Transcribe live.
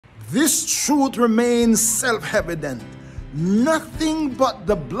This truth remains self-evident. Nothing but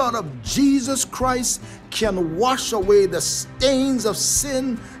the blood of Jesus Christ can wash away the stains of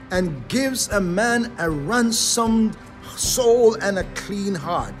sin and gives a man a ransomed soul and a clean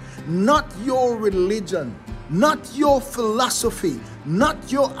heart. Not your religion, not your philosophy,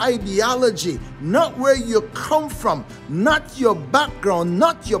 not your ideology, not where you come from, not your background,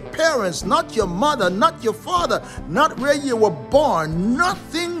 not your parents, not your mother, not your father, not where you were born,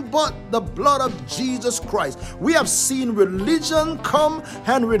 nothing but the blood of Jesus Christ. We have seen religion come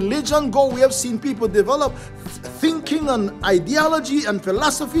and religion go. We have seen people develop thinking and ideology and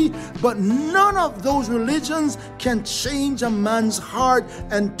philosophy, but none of those religions can change a man's heart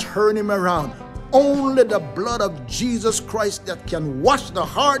and turn him around. Only the blood of Jesus Christ that can wash the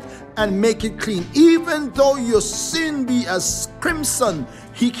heart and make it clean. Even though your sin be as crimson,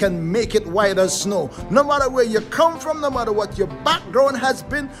 he can make it white as snow. No matter where you come from, no matter what your background has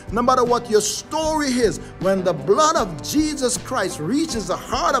been, no matter what your story is, when the blood of Jesus Christ reaches the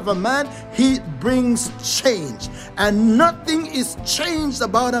heart of a man, he brings change. And nothing is changed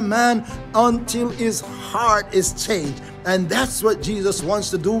about a man until his heart is changed. And that's what Jesus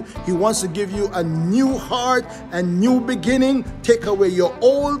wants to do. He wants to give you a new heart, a new beginning, take away your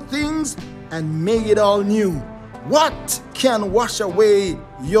old things and make it all new. What can wash away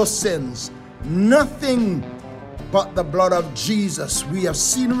your sins? Nothing but the blood of Jesus. We have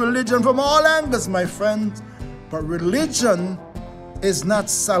seen religion from all angles, my friends, but religion is not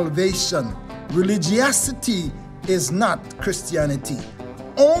salvation. Religiosity is not Christianity.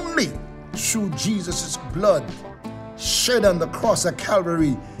 Only through Jesus' blood shed on the cross of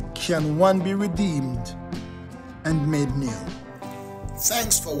Calvary can one be redeemed and made new.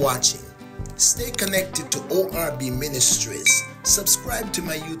 Thanks for watching. Stay connected to ORB Ministries. Subscribe to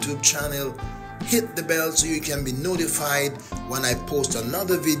my YouTube channel. Hit the bell so you can be notified when I post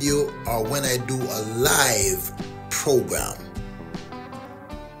another video or when I do a live program.